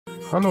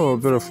Hello,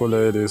 beautiful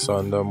ladies,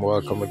 and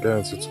welcome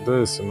again to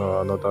today's,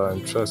 another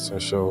interesting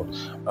show.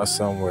 As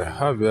we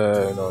have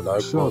here, like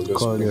we Short always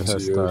curly bring to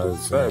you the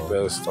hairstyles, very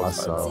best of,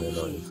 as a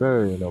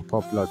very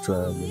popular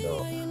trend,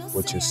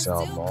 which is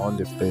on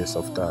the face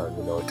of time,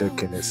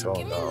 taking its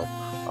own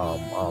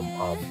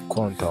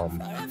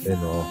quantum,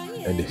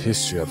 in the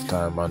history of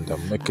time, and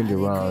making the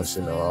rounds,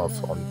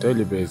 of on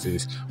daily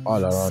basis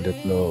all around the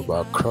globe,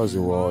 across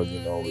the world,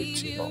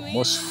 with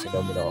most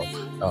phenomenal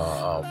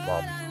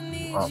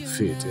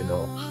feat,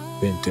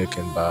 being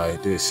taken by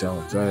this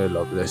very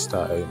lovely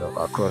star,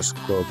 across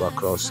globe,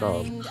 across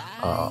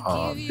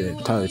the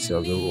entirety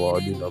of the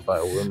world,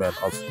 by women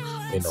of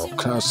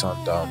class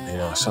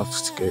and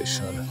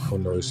sophistication, who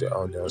knows the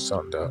onions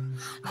and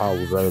how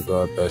very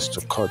very best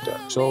to cut them.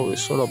 So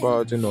it's all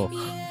about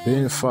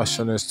being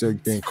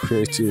fashionistic, being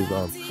creative,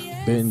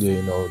 being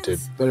the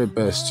very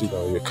best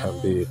you can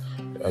be.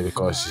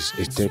 Because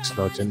it takes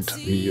nothing to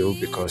be you,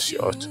 because you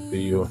ought to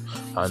be you,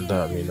 and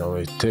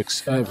it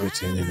takes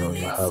everything you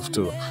have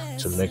to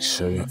make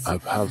sure you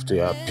have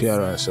the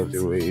appearance of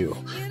the way you,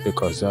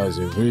 because that's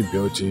the real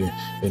beauty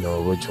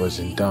which was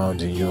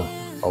endowed in you,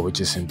 or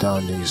which is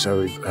endowed in you,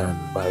 sorry,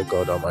 by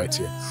God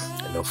Almighty,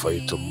 for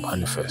you to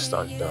manifest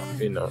and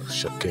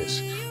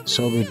showcase.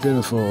 So be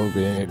beautiful,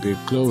 be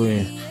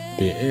glowing,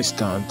 be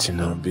instant,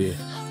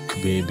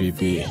 be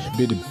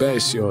the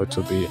best you ought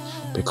to be,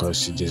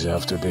 because you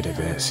deserve to be the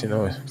best.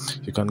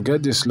 You can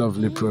get these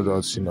lovely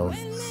products, at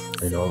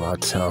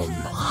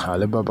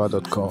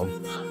Alibaba.com,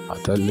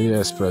 at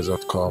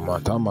AliExpress.com,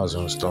 at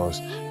Amazon stores,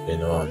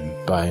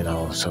 and buy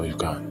now, so you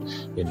can,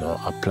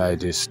 apply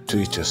this do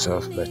it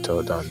yourself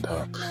method, and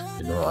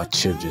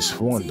achieve this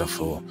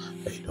wonderful,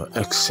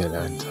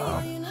 excellent,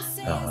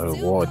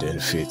 rewarding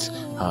feat,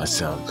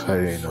 as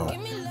very,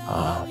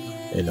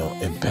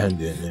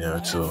 impending,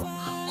 to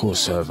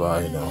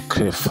whosoever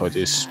crave for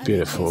this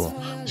beautiful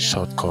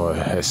short core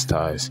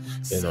hairstyles,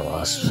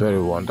 as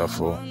very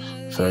wonderful,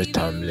 very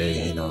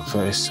timely,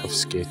 very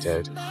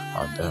sophisticated,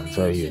 and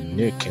very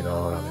unique,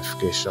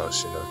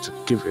 ramifications, to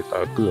give it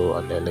a glow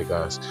and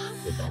elegance,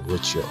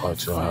 which you ought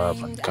to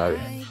have and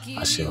carry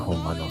as a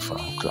woman of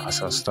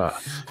class and style.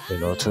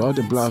 To all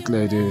the black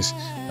ladies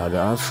and the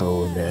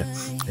Afro women,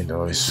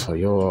 it's for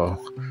your,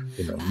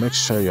 make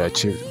sure you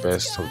achieve the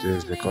best of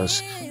this,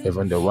 because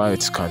even the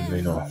whites can,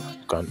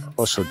 can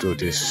also do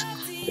this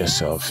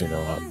yourself,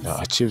 and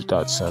achieve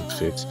that same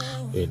feat,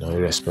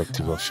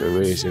 irrespective of your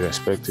race,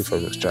 irrespective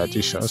of your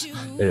traditions,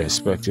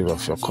 irrespective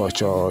of your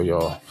culture, or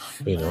your,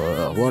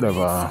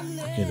 whatever,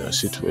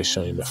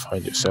 situation you may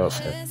find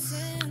yourself in,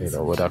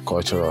 whether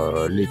cultural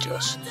or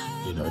religious.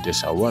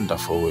 These are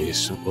wonderful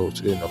ways to go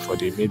to, for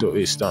the Middle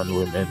Eastern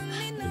women,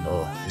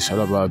 it's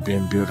all about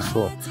being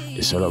beautiful,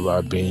 it's all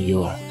about being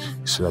you,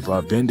 it's all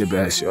about being the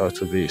best you ought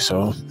to be.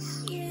 So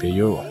be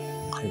you.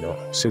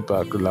 Sit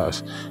back,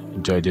 relax,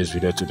 enjoy this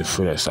video to the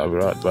fullest. I'll be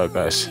right back,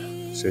 guys.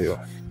 See you.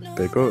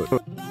 Be good.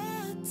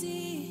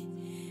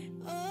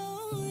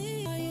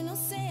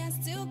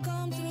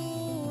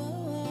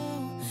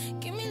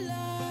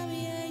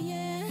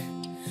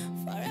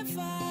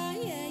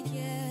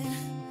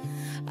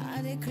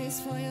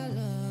 For your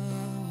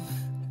love,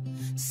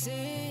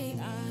 say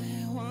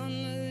I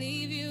wanna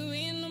leave you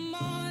in the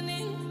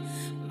morning,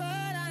 but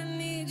I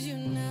need you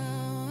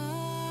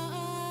now.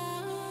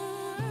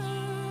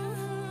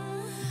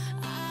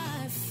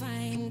 I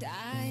find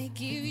I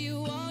give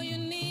you all you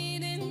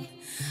need, and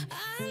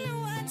I know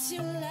what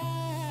you like.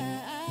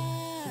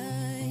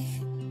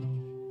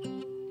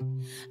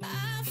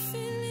 I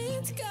feel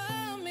it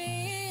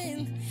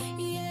coming,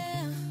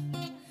 yeah.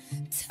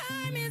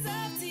 Time is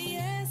of the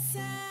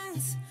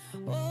essence.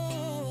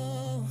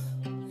 Oh,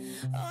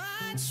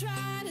 I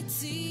try to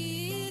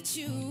teach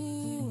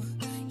you,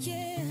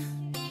 yeah,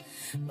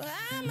 but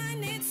I might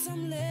need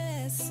some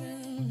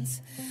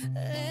lessons.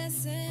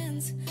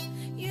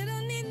 You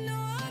don't need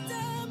no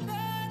other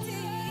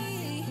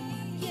body,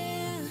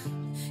 yeah.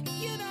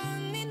 You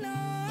don't need no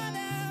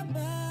other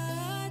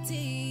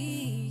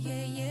body,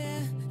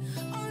 yeah.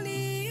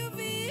 Only you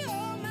feel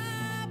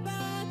my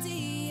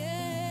body,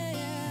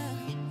 yeah.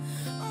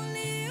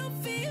 Only you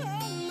feel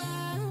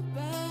my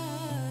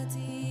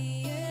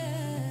body, yeah.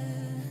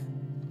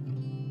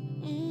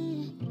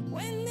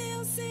 When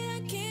they'll say I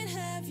can't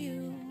have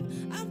you,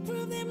 I'll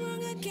prove them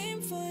wrong, I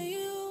came for you.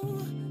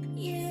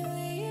 You.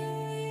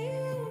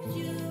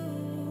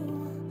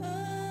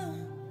 Oh,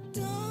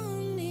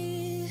 don't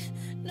need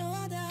no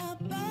other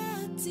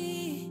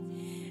body.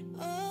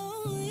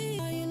 Oh,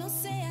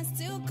 say I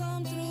still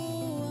come through.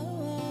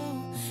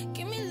 Oh,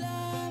 give me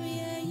love,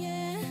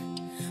 yeah.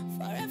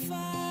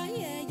 Forever,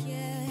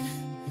 yeah.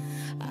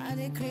 I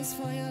decrease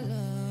for your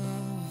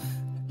love.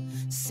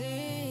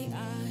 Say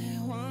I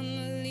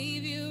wanna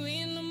leave you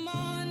in the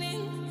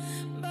morning,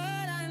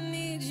 but I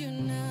need you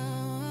now.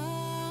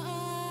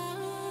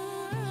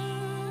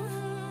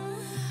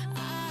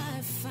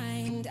 I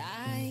find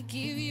I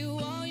give you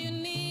all you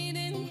need,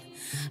 and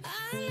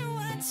I know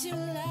what you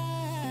like.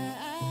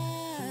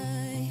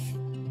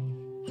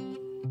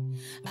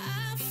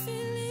 I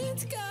feel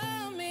it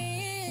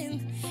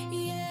coming,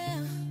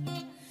 yeah.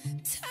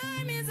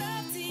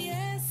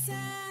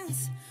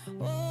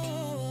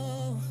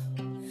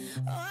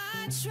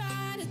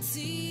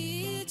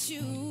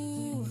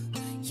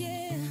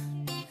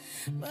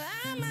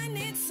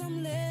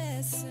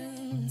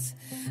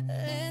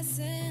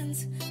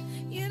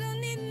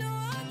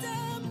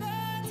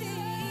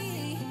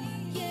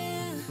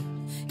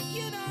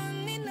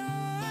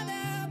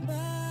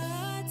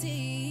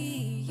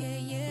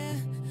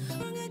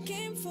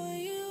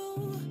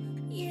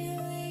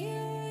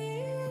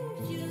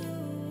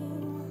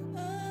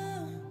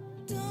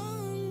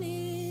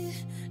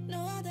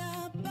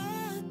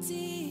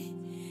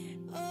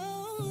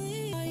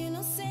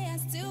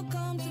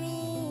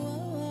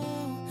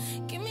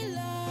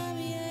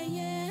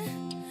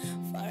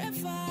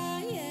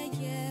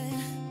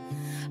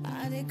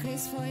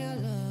 craze for your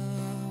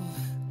love.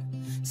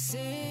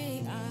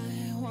 Say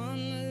I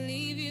wanna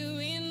leave you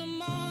in the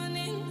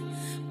morning,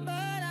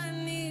 but I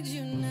need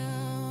you now.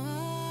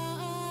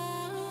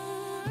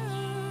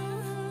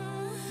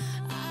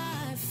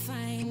 I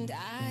find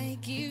I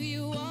give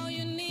you all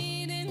you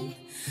need, and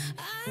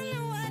I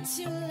know what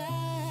you like.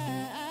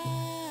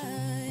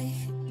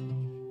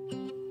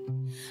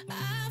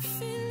 I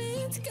feel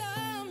it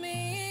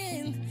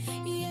coming,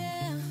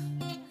 yeah.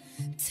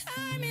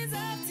 Time is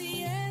of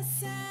the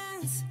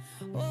essence.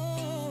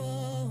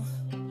 Oh,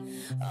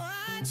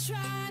 I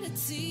try to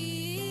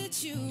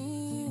teach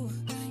you,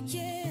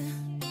 yeah,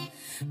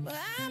 but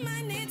I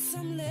might need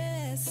some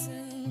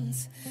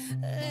lessons.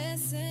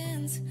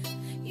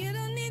 You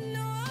don't need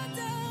no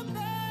other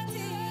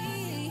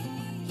body,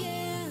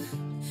 yeah.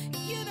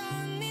 You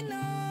don't need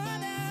no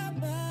other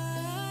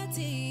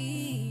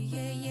body,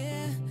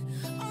 yeah.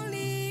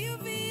 Only you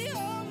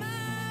feel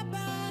my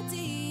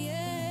body,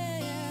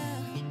 yeah.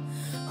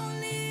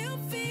 Only you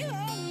feel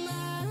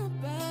my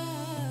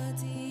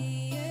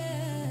body,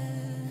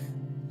 yeah.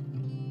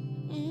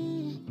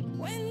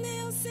 When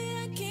they'll say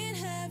I can't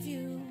have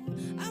you,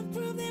 I'll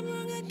prove them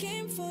wrong, I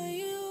came for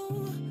you.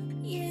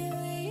 You.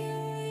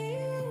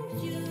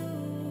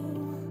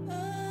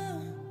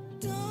 Oh,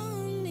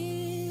 don't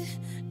need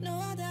no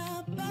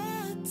other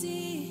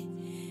body.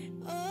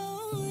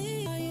 Oh,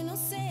 you know,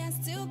 say I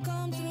still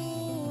come through.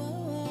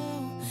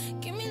 Oh,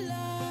 give me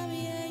love,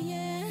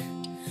 yeah.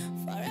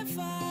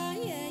 Forever,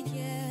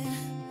 yeah.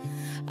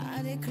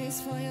 I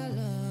decrease for your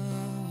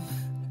love.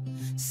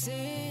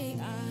 Say